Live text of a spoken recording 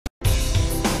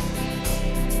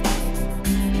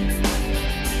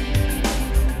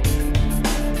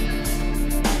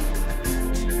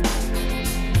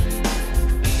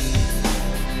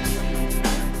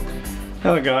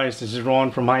Hello guys, this is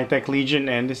Ron from High Tech Legion,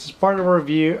 and this is part of a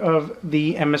review of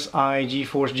the MSI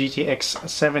GeForce GTX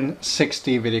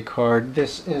 760 video card.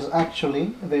 This is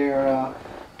actually their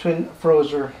Twin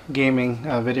Frozr gaming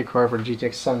video card for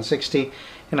GTX 760,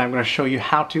 and I'm going to show you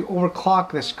how to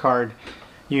overclock this card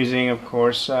using, of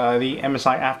course, the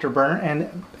MSI Afterburner.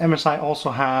 And MSI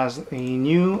also has a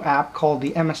new app called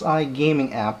the MSI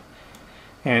Gaming App,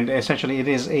 and essentially it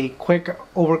is a quick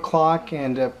overclock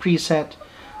and a preset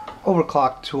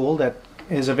overclock tool that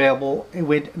is available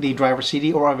with the driver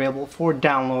CD or available for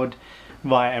download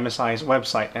via MSI's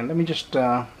website. And let me just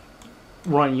run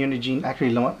Unigine.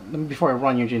 Actually, before I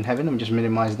run Unigine Heaven, let me just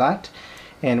minimize that.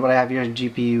 And what I have here is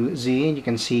GPU Z, and you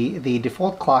can see the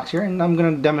default clocks here. And I'm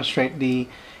going to demonstrate the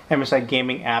MSI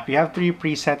Gaming App. You have three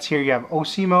presets here. You have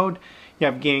OC mode, you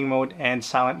have gaming mode, and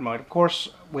silent mode. Of course,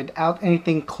 without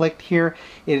anything clicked here,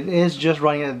 it is just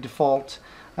running at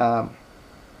the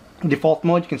default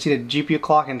mode. You can see the GPU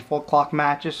clock and default clock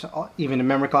matches, even the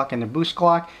memory clock and the boost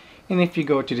clock. And if you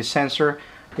go to the sensor,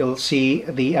 you'll see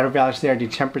the other values there, the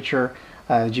temperature,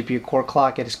 GPU core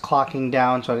clock. It is clocking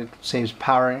down so it saves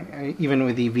power even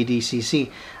with the VDCC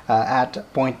at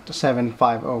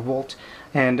 0.750 volt.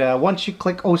 And once you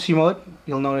click OC mode,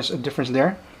 you'll notice a difference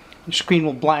there. Your screen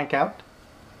will blank out.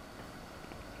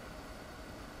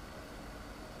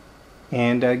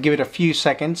 And give it a few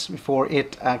seconds before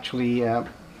it actually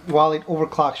while it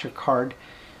overclocks your card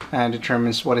and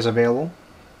determines what is available,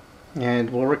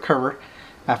 and will recover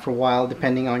after a while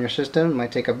depending on your system. It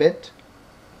might take a bit,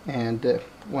 and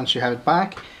once you have it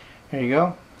back, there you go.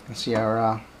 You can see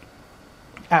our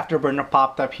Afterburner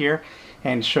popped up here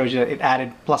and shows you that it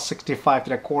added plus 65 to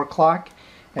the core clock.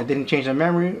 It didn't change the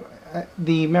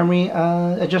memory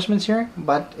adjustments here,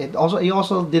 but it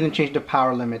also didn't change the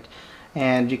power limit.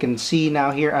 And you can see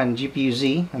now here on GPU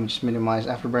Z, let me just minimize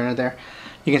Afterburner there.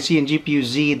 You can see in GPU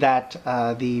Z that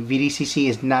the VDCC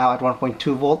is now at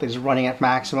 1.2 volt. It's running at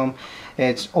maximum.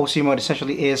 Its OC mode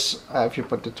essentially is, if you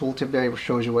put the tooltip there, it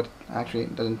shows you what actually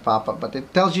it doesn't pop up, but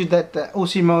it tells you that the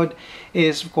OC mode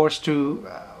is, of course,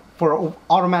 for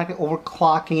automatically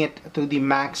overclocking it to the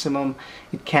maximum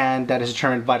it can, that is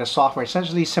determined by the software.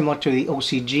 Essentially similar to the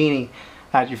OC Genie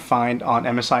that you find on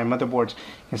MSI motherboards.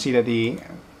 You can see that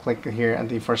click here at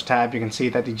the first tab, you can see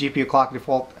that the GPU clock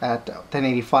default at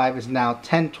 1085 is now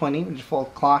 1020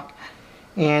 default clock,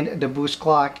 and the boost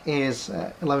clock is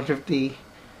 1150.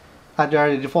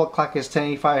 The default clock is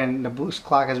 1085 and the boost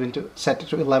clock has been set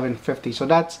to 1150. So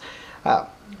that's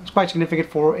it's quite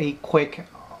significant for a quick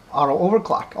auto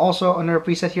overclock. Also, under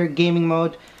preset here, gaming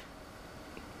mode,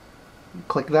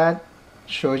 click that,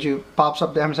 shows you, pops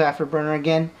up the MSI Afterburner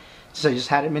again. So I just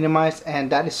had it minimized,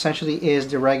 and that essentially is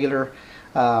the regular.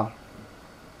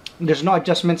 There's no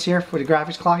adjustments here for the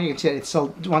graphics clock. You can see that it's still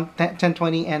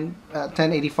 1020 and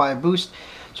 1085 boost,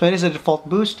 so it is a default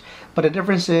boost, but the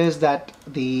difference is that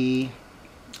the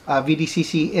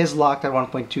VDCC is locked at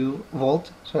 1.2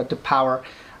 volt, so that the power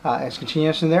is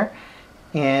continuous in there.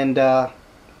 And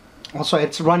also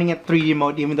it's running at 3D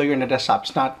mode even though you're in the desktop.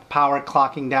 It's not power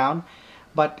clocking down,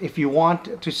 but if you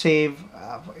want to save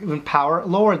even power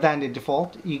lower than the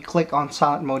default, you click on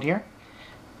silent mode here.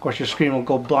 Of course, your screen will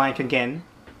go blank again,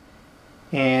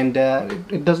 and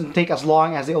it doesn't take as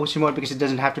long as the OC mode because it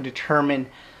doesn't have to determine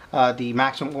the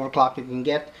maximum overclock you can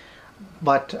get.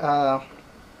 But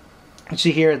you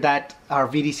see here that our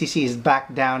VDCC is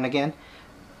back down again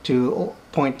to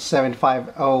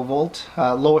 0.750 volt,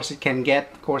 lowest it can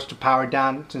get, of course, to power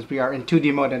down since we are in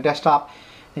 2D mode on desktop.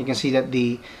 And you can see that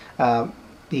the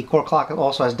core clock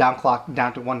also has downclocked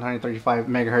down to 135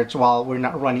 megahertz while we're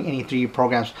not running any 3D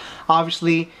programs.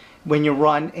 Obviously, when you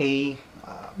run a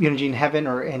Unigine Heaven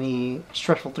or any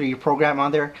stressful 3D program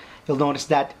on there, you'll notice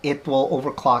that it will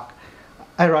overclock.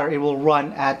 It will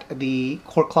run at the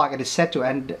core clock it is set to,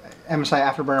 and MSI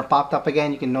Afterburner popped up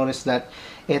again. You can notice that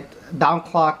it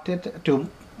downclocked it to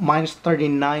minus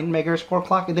 39 megahertz core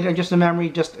clock. It didn't adjust the memory,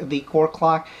 just the core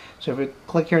clock. So if you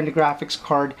click here in the graphics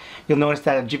card, you'll notice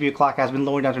that the GPU clock has been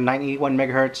lowered down to 981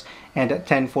 megahertz and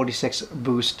 1046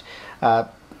 boost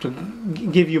to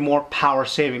give you more power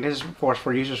saving. This is, of course,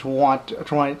 for users who want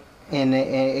to run it in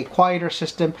a quieter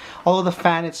system, although the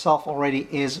fan itself already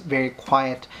is very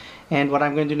quiet. And what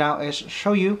I'm going to do now is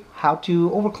show you how to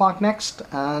overclock next.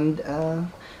 And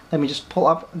let me just pull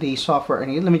up the software.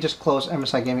 And let me just close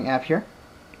MSI Gaming App here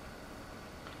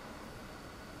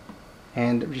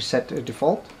and reset to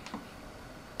default.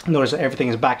 Notice that everything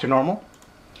is back to normal,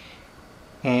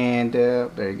 and there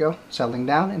you go, settling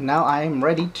down. And now I am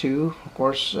ready to, of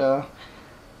course,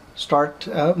 start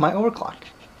my overclock.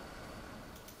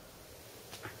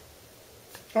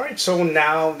 Alright, so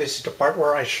now this is the part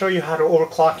where I show you how to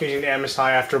overclock using the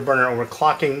MSI Afterburner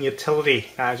overclocking utility.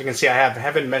 As you can see, I have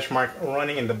Heaven benchmark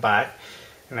running in the back,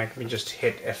 and I can just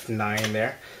hit F9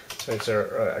 there. So it's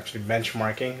actually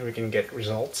benchmarking. We can get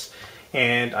results.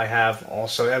 And I have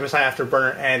also MSI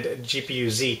Afterburner and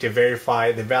GPU-Z to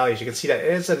verify the values. You can see that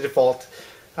it is a default,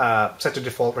 set to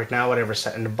default right now, whatever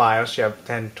set in the BIOS. You have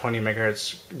 1020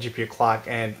 MHz GPU clock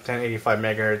and 1085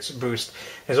 MHz boost.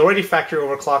 It's already factory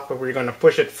overclocked, but we're going to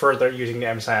push it further using the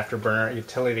MSI Afterburner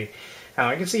utility.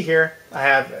 Now you can see here, I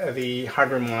have the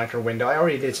hardware monitor window. I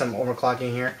already did some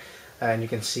overclocking here, and you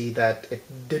can see that it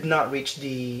didn't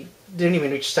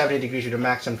even reach 70 degrees with the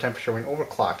maximum temperature when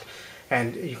overclocked.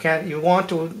 And you want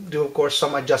to do, of course,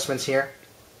 some adjustments here.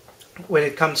 When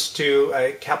it comes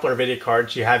to Kepler video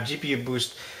cards, you have GPU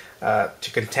boost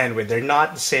to contend with. They're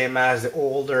not the same as the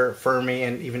older Fermi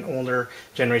and even older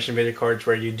generation video cards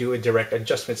where you do a direct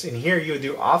adjustments. In here, you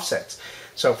do offsets.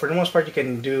 So for the most part, you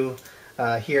can do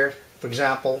here, for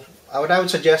example, I would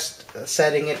suggest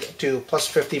setting it to plus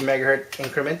 50 megahertz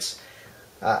increments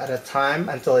at a time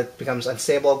until it becomes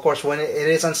unstable. Of course, when it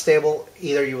is unstable,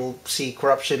 either you will see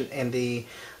corruption in the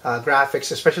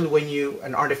graphics, especially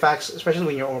when artifacts, especially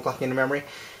when you're overclocking the memory,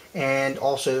 and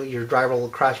also your driver will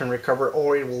crash and recover,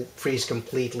 or it will freeze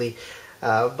completely.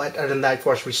 But other than that, of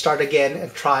course, we start again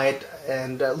and try it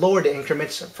and lower the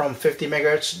increments from 50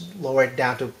 megahertz, lower it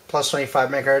down to plus 25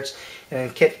 megahertz, and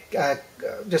then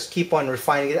just keep on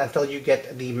refining it until you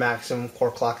get the maximum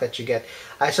core clock that you get.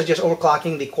 I suggest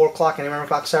overclocking the core clock and the memory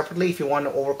clock separately if you want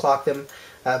to overclock them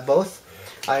both.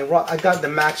 I got the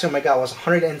maximum I got was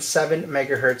 107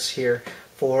 megahertz here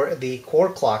for the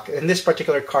core clock. In this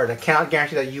particular card, I cannot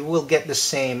guarantee that you will get the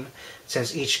same,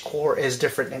 since each core is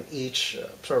different and each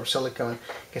sort of silicon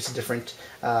gets a different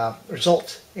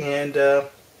result. And you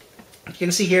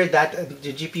can see here that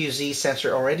the GPU-Z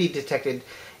sensor already detected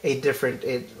it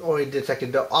already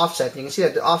detected the offset. You can see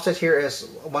that the offset here is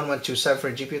 1127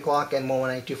 for the GPU clock and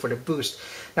 1192 for the boost.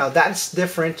 Now that's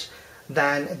different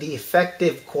than the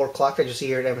effective core clock that you see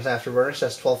here at MSI Afterburner. So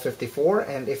that's 1254,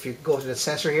 and if you go to the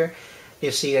sensor here,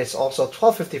 you see it's also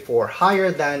 1254,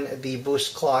 higher than the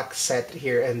boost clock set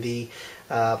here in the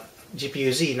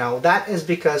GPU-Z. Now that is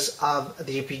because of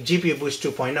the GPU Boost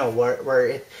 2.0, where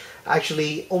it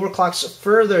actually overclocks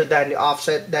further than the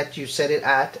offset that you set it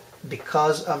at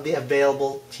because of the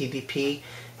available TDP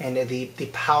and the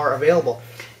power available.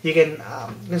 You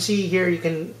can see here, you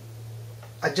can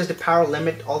adjust the power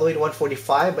limit all the way to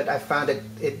 145, but I found that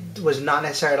it was not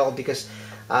necessary at all because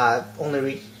only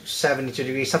reached 72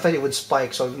 degrees. Sometimes it would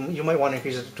spike, so you might want to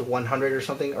increase it to 100 or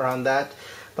something around that.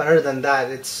 But other than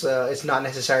that, it's not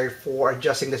necessary for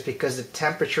adjusting this because the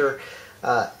temperature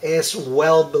is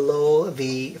well below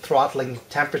the throttling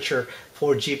temperature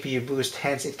for GPU boost.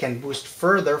 Hence, it can boost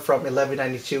further from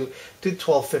 1192 to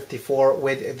 1254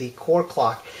 with the core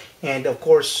clock. And of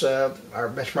course, our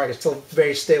benchmark is still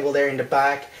very stable there in the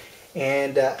back.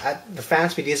 And at the fan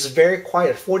speed, this is very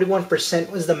quiet. 41%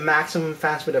 was the maximum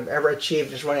fan speed I've ever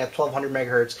achieved. It's running at 1200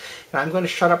 megahertz. And I'm going to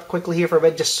shut up quickly here for a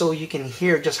bit just so you can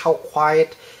hear just how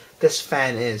quiet this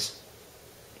fan is.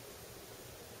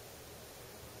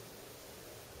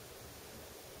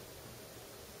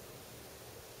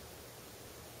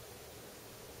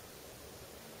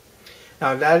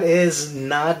 Now that is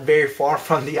not very far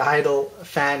from the idle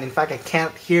fan. In fact, I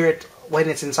can't hear it when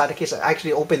it's inside the case. I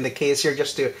actually opened the case here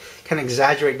just to kind of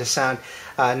exaggerate the sound.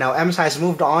 Now MSI has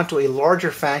moved on to a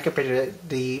larger fan compared to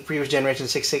the previous generation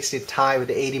 660 Ti with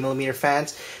the 80mm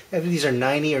fans. These are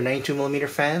 90 or 92mm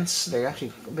fans. They're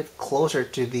actually a bit closer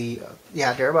to the,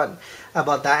 yeah, they're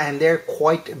about that, and they're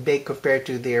quite big compared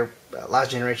to their last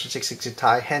generation 660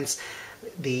 Ti. Hence,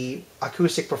 the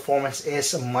acoustic performance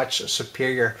is much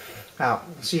superior. Now,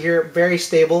 see here, very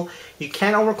stable. You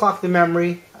can overclock the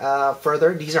memory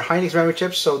further. These are Hynix memory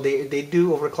chips, so they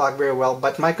do overclock very well.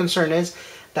 But my concern is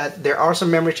that there are some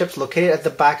memory chips located at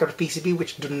the back of the PCB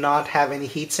which do not have any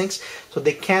heat sinks, so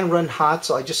they can run hot.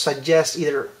 So I just suggest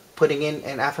either putting in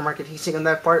an aftermarket heatsink on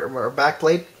that part or a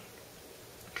backplate.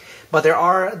 But there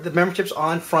are the memory chips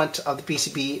on front of the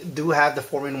PCB do have the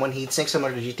 4-in-1 heatsink,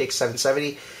 similar to GTX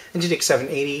 770 and GTX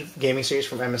 780 gaming series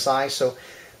from MSI. So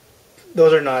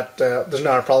those are not there's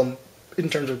not a problem in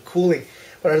terms of cooling.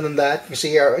 But other than that, you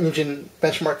see our engine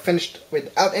benchmark finished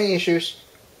without any issues,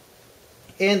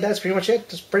 and that's pretty much it.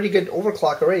 It's pretty good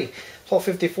overclock already,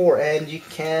 1254. And you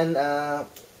can,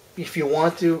 if you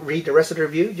want to read the rest of the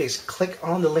review, just click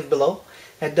on the link below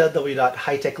at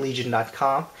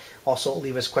www.hightechlegion.com. Also,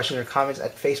 leave us questions or comments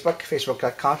at Facebook,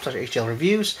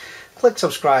 facebook.com/HTLReviews. Click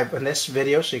subscribe on this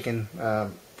video so you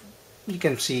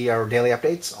can see our daily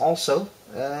updates also.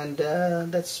 And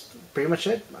that's pretty much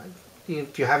it.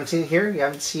 If you haven't seen it here, you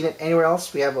haven't seen it anywhere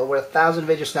else. We have over 1,000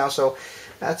 videos now, so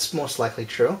that's most likely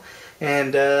true.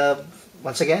 And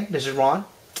once again, this is Ron,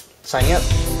 signing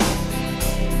out.